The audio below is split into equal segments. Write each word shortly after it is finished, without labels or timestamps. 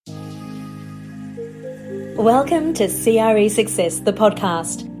Welcome to CRE Success, the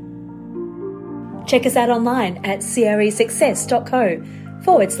podcast. Check us out online at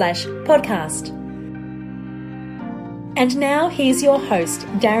cresuccess.co/podcast. And now here's your host,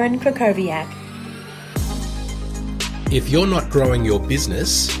 Darren Krakowiak. If you're not growing your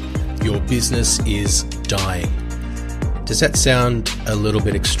business is dying. Does that sound a little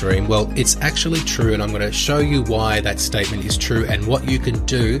bit extreme? Well, it's actually true, and I'm going to show you why that statement is true and what you can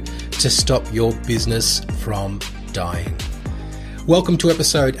do to stop your business from dying. Welcome to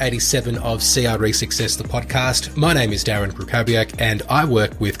episode 87 of CRE Success, the podcast. My name is Darren Krakowiak, and I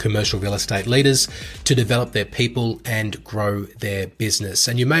work with commercial real estate leaders to develop their people and grow their business.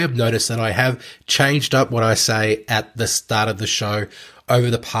 And you may have noticed that I have changed up what I say at the start of the show over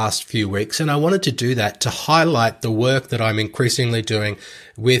the past few weeks, and I wanted to do that to highlight the work that I'm increasingly doing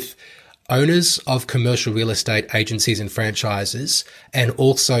with owners of commercial real estate agencies and franchises, and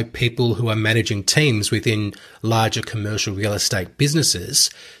also people who are managing teams within larger commercial real estate businesses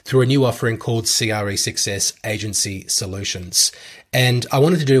through a new offering called CRE Success Agency Solutions. And I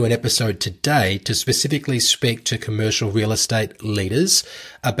wanted to do an episode today to specifically speak to commercial real estate leaders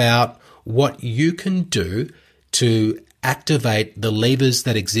about what you can do to activate the levers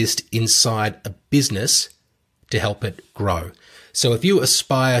that exist inside a business to help it grow. So if you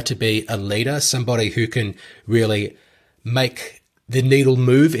aspire to be a leader, somebody who can really make the needle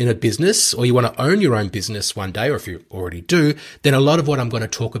move in a business, or you want to own your own business one day, or if you already do, then a lot of what I'm going to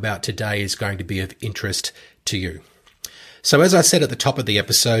talk about today is going to be of interest to you. So as I said at the top of the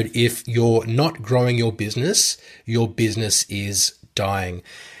episode, if you're not growing your business is dying.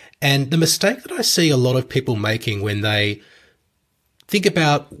 And the mistake that I see a lot of people making when they think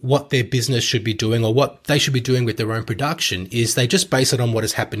about what their business should be doing or what they should be doing with their own production is they just base it on what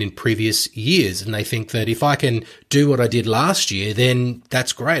has happened in previous years. And they think that if I can do what I did last year, then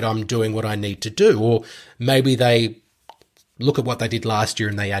that's great. I'm doing what I need to do. Or maybe they look at what they did last year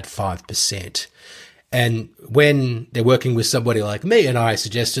and they add 5%. And when they're working with somebody like me and I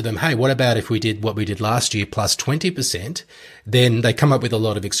suggest to them, hey, what about if we did what we did last year plus 20%, then they come up with a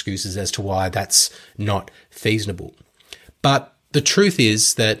lot of excuses as to why that's not feasible. But the truth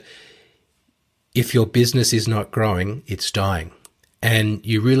is that if your business is not growing, it's dying. And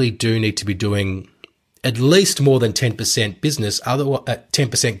you really do need to be doing at least more than 10% business,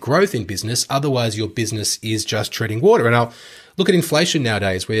 10% growth in business. Otherwise, your business is just treading water. And I'll look at inflation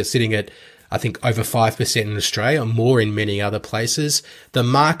nowadays. We're sitting at, I think, over 5% in Australia, more in many other places. The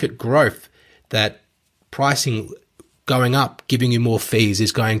market growth, that pricing going up, giving you more fees,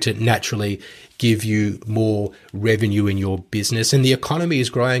 is going to naturally give you more revenue in your business. And the economy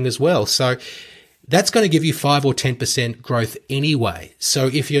is growing as well. So that's going to give you 5 or 10% growth anyway. So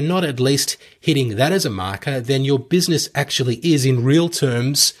if you're not at least hitting that as a marker, then your business actually is, in real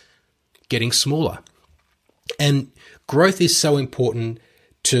terms, getting smaller. And growth is so important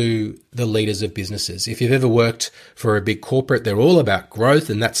to the leaders of businesses. If you've ever worked for a big corporate, they're all about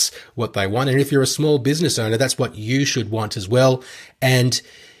growth, and that's what they want. And if you're a small business owner, that's what you should want as well. And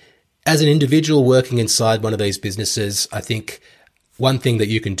as an individual working inside one of these businesses, I think one thing that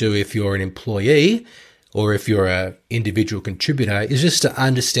you can do if you're an employee or if you're an individual contributor is just to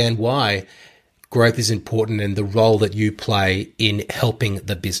understand why growth is important and the role that you play in helping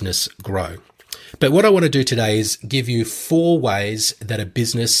the business grow. But what I want to do today is give you 4 ways that a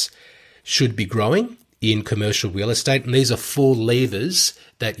business should be growing in commercial real estate. And these are 4 levers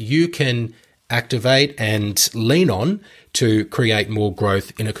that you can activate and lean on to create more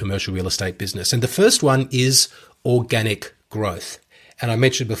growth in a commercial real estate business. And the first one is organic growth. And I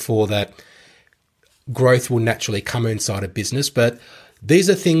mentioned before that growth will naturally come inside a business, but these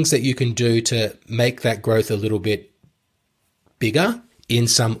are things that you can do to make that growth a little bit bigger in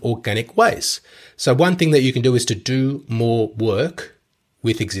some organic ways. So one thing that you can do is to do more work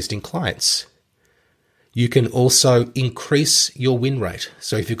with existing clients. You can also increase your win rate.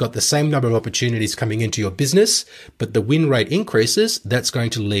 So if you've got the same number of opportunities coming into your business, but the win rate increases, that's going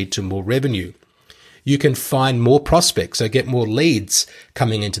to lead to more revenue. You can find more prospects, so get more leads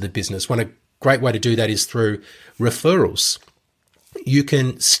coming into the business. One great way to do that is through referrals. You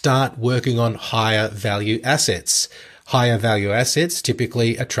can start working on higher value assets. Higher value assets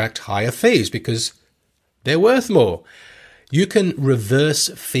typically attract higher fees because they're worth more. You can reverse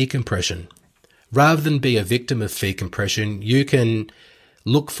fee compression. Rather than be a victim of fee compression, you can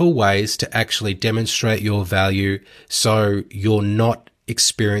look for ways to actually demonstrate your value so you're not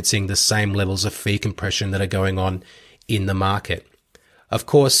experiencing the same levels of fee compression that are going on in the market. Of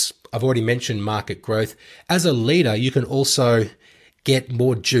course, I've already mentioned market growth. As a leader, you can also get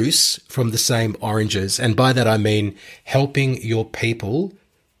more juice from the same oranges. And by that, I mean helping your people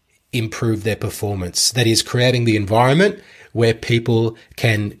improve their performance. That is, creating the environment where people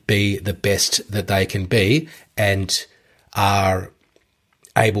can be the best that they can be and are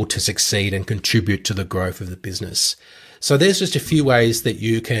able to succeed and contribute to the growth of the business. So there's just a few ways that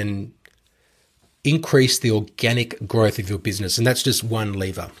you can increase the organic growth of your business, and that's just one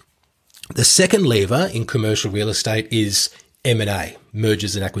lever. The second lever in commercial real estate is M&A,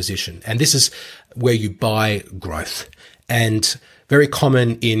 mergers and acquisition. And this is where you buy growth. And very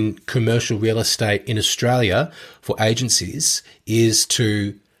common in commercial real estate in Australia for agencies is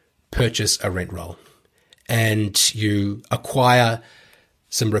to purchase a rent roll. And you acquire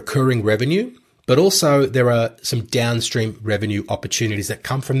some recurring revenue, but also there are some downstream revenue opportunities that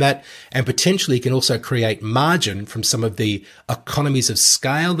come from that, and potentially can also create margin from some of the economies of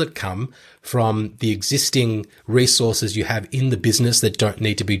scale that come from the existing resources you have in the business that don't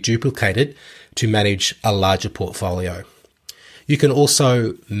need to be duplicated to manage a larger portfolio. You can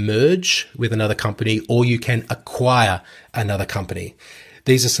also merge with another company, or you can acquire another company.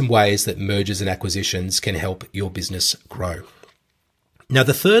 These are some ways that mergers and acquisitions can help your business grow. Now,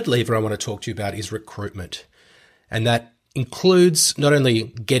 the third lever I want to talk to you about is recruitment. And that includes not only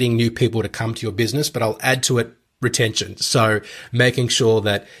getting new people to come to your business, but I'll add to it retention. So making sure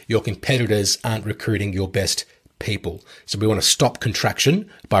that your competitors aren't recruiting your best people. So we want to stop contraction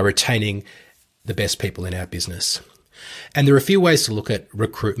by retaining the best people in our business. And there are a few ways to look at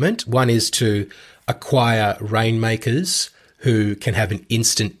recruitment. One is to acquire rainmakers who can have an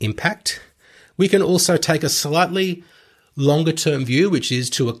instant impact. We can also take a slightly longer term view, which is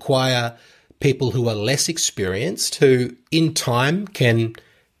to acquire people who are less experienced, who in time can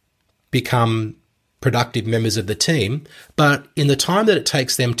become productive members of the team, but in the time that it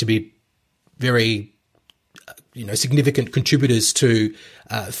takes them to be very significant contributors to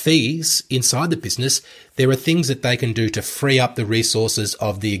fees inside the business, there are things that they can do to free up the resources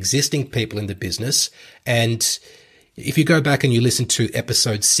of the existing people in the business. And if you go back and you listen to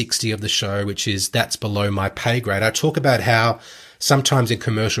episode 60 of the show, which is That's Below My Pay Grade, I talk about how sometimes in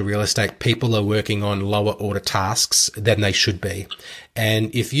commercial real estate, people are working on lower order tasks than they should be.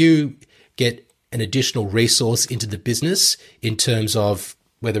 And if you get an additional resource into the business in terms of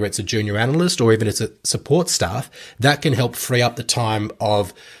whether it's a junior analyst or even it's a support staff, that can help free up the time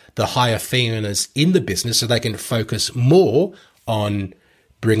of the higher fee earners in the business so they can focus more on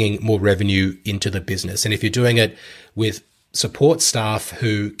bringing more revenue into the business. And if you're doing it with support staff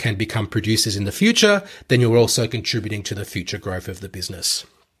who can become producers in the future, then you're also contributing to the future growth of the business.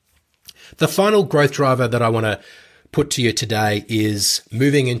 The final growth driver that I want to put to you today is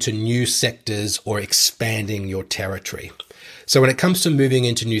moving into new sectors or expanding your territory. So when it comes to moving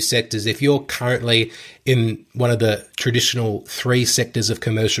into new sectors, if you're currently in one of the traditional three sectors of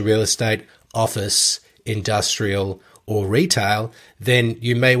commercial real estate, office, industrial, or retail, then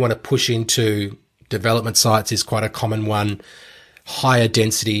you may want to push into development sites is quite a common one, higher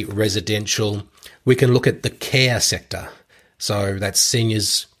density residential. We can look at the care sector. So that's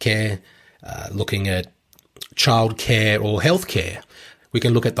seniors care, looking at childcare or healthcare. We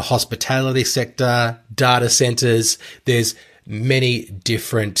can look at the hospitality sector, data centers. There's many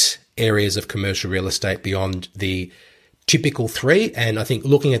different areas of commercial real estate beyond the typical three. And I think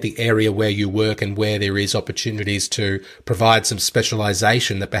looking at the area where you work and where there is opportunities to provide some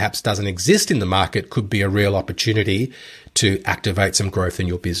specialization that perhaps doesn't exist in the market could be a real opportunity to activate some growth in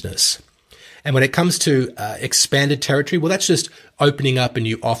your business. And when it comes to expanded territory, well, that's just opening up a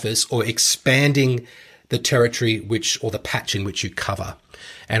new office or expanding the territory or the patch in which you cover.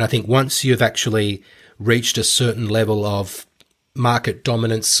 And I think once you've actually reached a certain level of market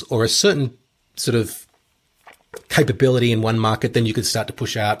dominance or a certain sort of capability in one market, then you can start to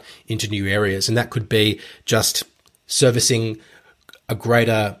push out into new areas. And that could be just servicing a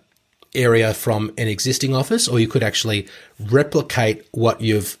greater area from an existing office, or you could actually replicate what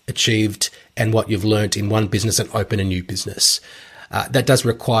you've achieved and what you've learned in one business and open a new business. That does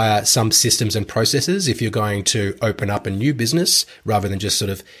require some systems and processes if you're going to open up a new business rather than just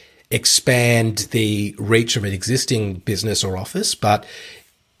sort of expand the reach of an existing business or office, but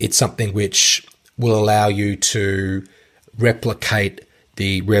it's something which will allow you to replicate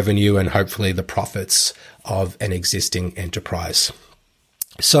the revenue and hopefully the profits of an existing enterprise.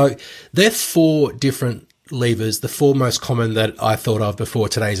 So there are four different levers, the four most common that I thought of before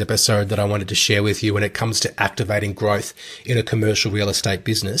today's episode that I wanted to share with you when it comes to activating growth in a commercial real estate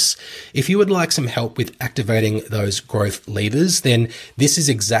business. If you would like some help with activating those growth levers, then this is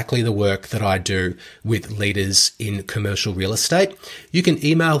exactly the work that I do with leaders in commercial real estate. You can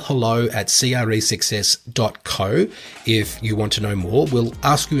email hello@cresuccess.co if you want to know more. We'll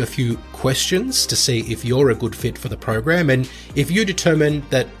ask you a few questions to see if you're a good fit for the program. And if you determine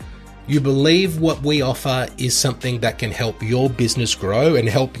that you believe what we offer is something that can help your business grow and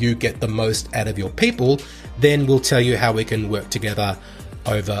help you get the most out of your people, then we'll tell you how we can work together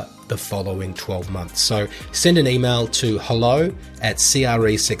over the following 12 months. So send an email to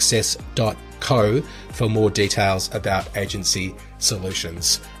hello@cresuccess.co for more details about agency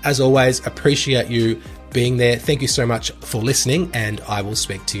solutions. As always, appreciate you being there. Thank you so much for listening, and I will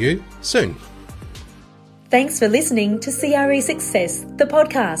speak to you soon. Thanks for listening to CRE Success, the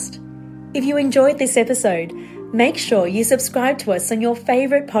podcast. If you enjoyed this episode, make sure you subscribe to us on your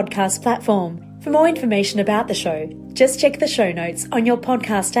favourite podcast platform. For more information about the show, just check the show notes on your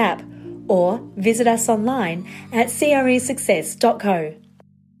podcast app or visit us online at cresuccess.co.